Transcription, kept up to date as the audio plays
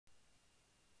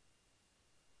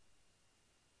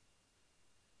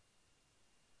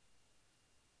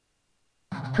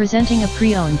Presenting a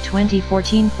pre-owned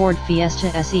 2014 Ford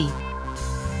Fiesta SE.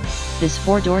 This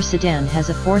four-door sedan has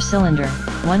a four-cylinder,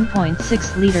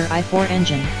 1.6-liter i4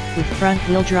 engine, with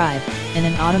front-wheel drive, and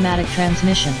an automatic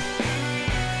transmission.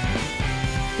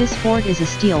 This Ford is a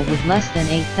steal with less than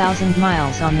 8,000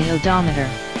 miles on the odometer.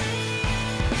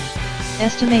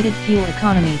 Estimated fuel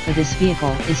economy for this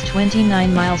vehicle is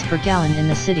 29 miles per gallon in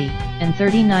the city, and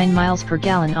 39 miles per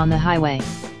gallon on the highway.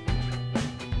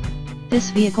 This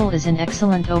vehicle is in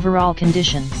excellent overall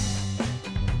condition.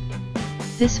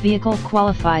 This vehicle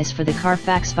qualifies for the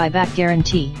Carfax buyback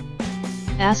guarantee.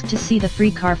 Ask to see the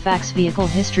free Carfax vehicle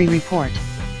history report.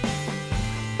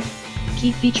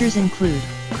 Key features include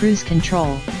cruise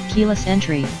control, keyless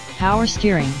entry, power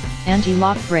steering,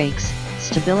 anti-lock brakes,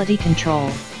 stability control,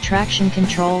 traction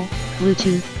control,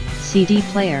 Bluetooth, CD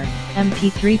player,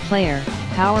 MP3 player,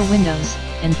 power windows,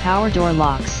 and power door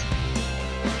locks.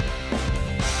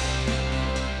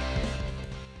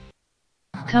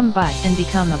 Come by and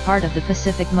become a part of the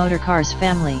Pacific Motorcars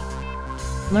family.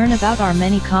 Learn about our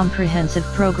many comprehensive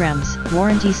programs,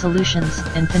 warranty solutions,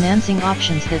 and financing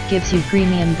options that gives you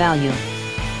premium value.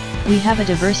 We have a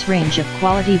diverse range of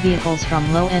quality vehicles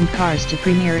from low-end cars to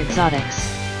premier exotics.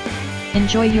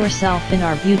 Enjoy yourself in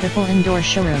our beautiful indoor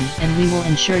showroom and we will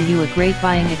ensure you a great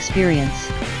buying experience.